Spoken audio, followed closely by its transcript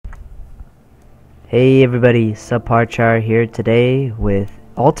Hey everybody, Subharchar here today with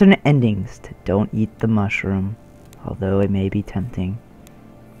alternate endings to Don't Eat the Mushroom, although it may be tempting.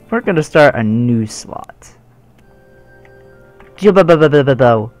 We're gonna start a new slot.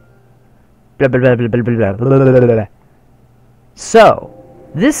 So,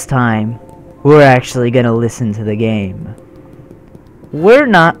 this time, we're actually gonna listen to the game. We're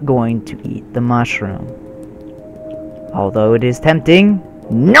not going to eat the mushroom. Although it is tempting,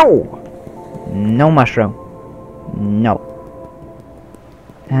 no! No mushroom. No.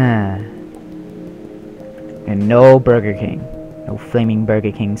 And no Burger King. No flaming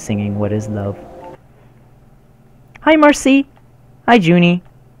Burger King singing What Is Love. Hi Marcy. Hi Junie.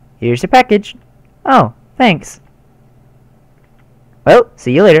 Here's your package. Oh, thanks. Well,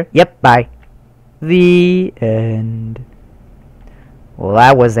 see you later. Yep, bye. The end. Well,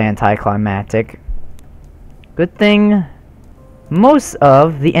 that was anticlimactic. Good thing most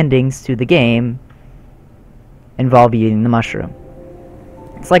of the endings to the game involve eating the mushroom.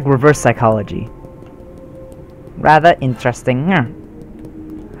 It's like reverse psychology. Rather interesting.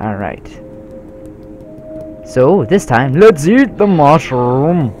 Alright. So, this time, let's eat the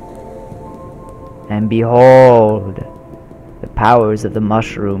mushroom! And behold, the powers of the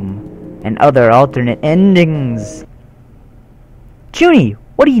mushroom and other alternate endings. Junie,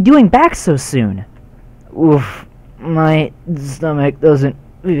 what are you doing back so soon? Oof. My stomach doesn't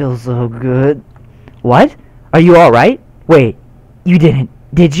feel so good. What? Are you alright? Wait, you didn't,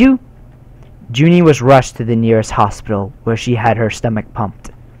 did you? Junie was rushed to the nearest hospital where she had her stomach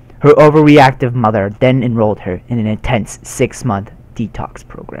pumped. Her overreactive mother then enrolled her in an intense 6-month detox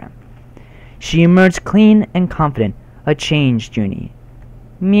program. She emerged clean and confident, a changed Junie.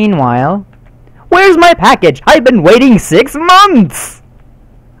 Meanwhile, where's my package? I've been waiting 6 months!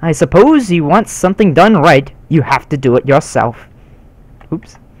 I suppose you want something done right, you have to do it yourself.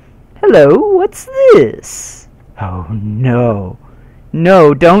 Oops. Hello, what's this? Oh no.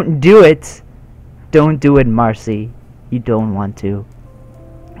 No, don't do it. Don't do it, Marcy. You don't want to.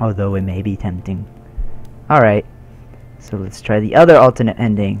 Although it may be tempting. Alright. So let's try the other alternate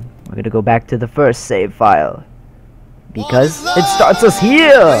ending. We're gonna go back to the first save file. Because it starts us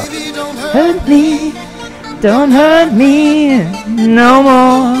here! Hurt me. Don't hurt me no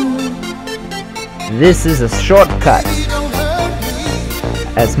more. This is a shortcut.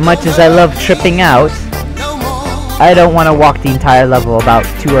 As much as I love tripping out, I don't want to walk the entire level about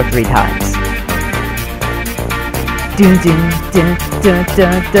 2 or 3 times. Dun dun dun dun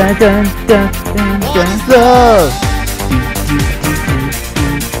dun dun dun dun dun love.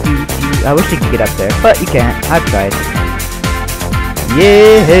 I wish you could get up there, but you can't. I've tried.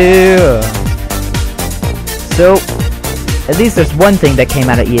 Yeah. So, at least there's one thing that came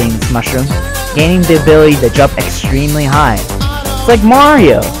out of eating this mushroom. Gaining the ability to jump extremely high. It's like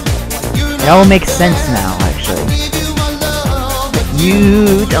Mario! It all makes sense now, actually. But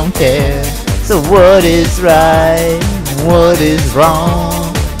you don't care. So what is right? What is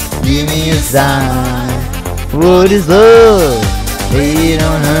wrong? Give me a sign. What is love? Hey,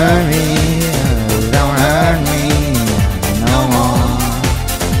 don't hurt me. Don't hurt me no more.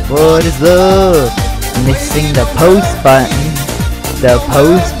 What is love? Missing the post button,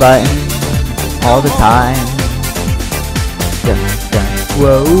 all the time. Dun, dun.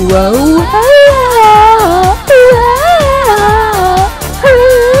 Whoa, whoa,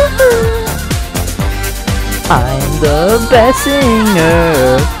 I'm the best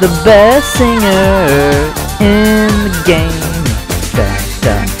singer in the game. Dun,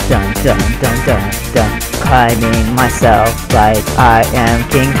 dun, dun, dun, dun, dun, dun. Climbing myself like I am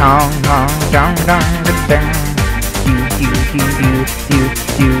King Kong. Dun, dun, dun, dun.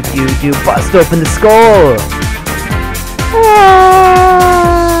 Do. Bust open the skull.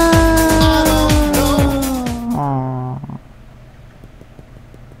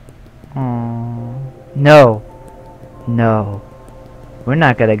 No. No. We're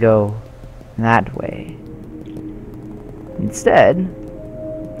not gonna go that way. Instead,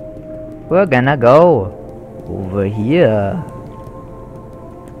 we're gonna go over here.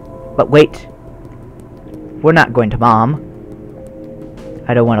 But wait. We're not going to Mom.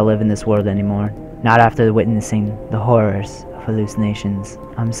 I don't want to live in this world anymore. Not after witnessing the horrors of hallucinations.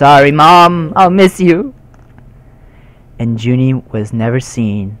 I'm sorry, Mom. I'll miss you. And Junie was never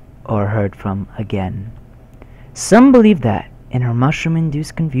seen or heard from again. Some believe that, in her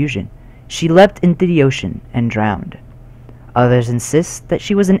mushroom-induced confusion, she leapt into the ocean and drowned. Others insist that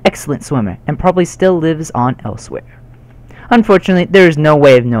she was an excellent swimmer and probably still lives on elsewhere. Unfortunately, there is no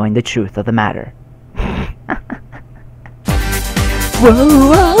way of knowing the truth of the matter. Whoa, whoa,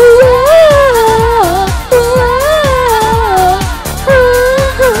 whoa, whoa, whoa.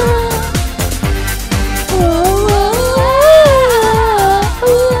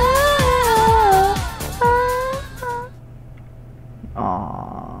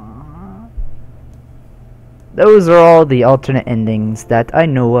 Aww. Those are all the alternate endings that I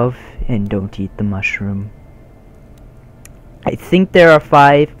know of in Don't Eat the Mushroom. I think there are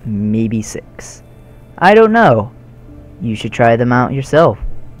 5, maybe 6. I don't know. You should try them out yourself.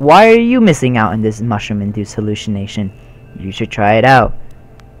 Why are you missing out on this mushroom-induced hallucination? You should try it out.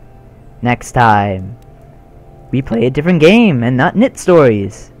 Next time, we play a different game and not Knytt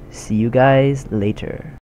stories. See you guys later.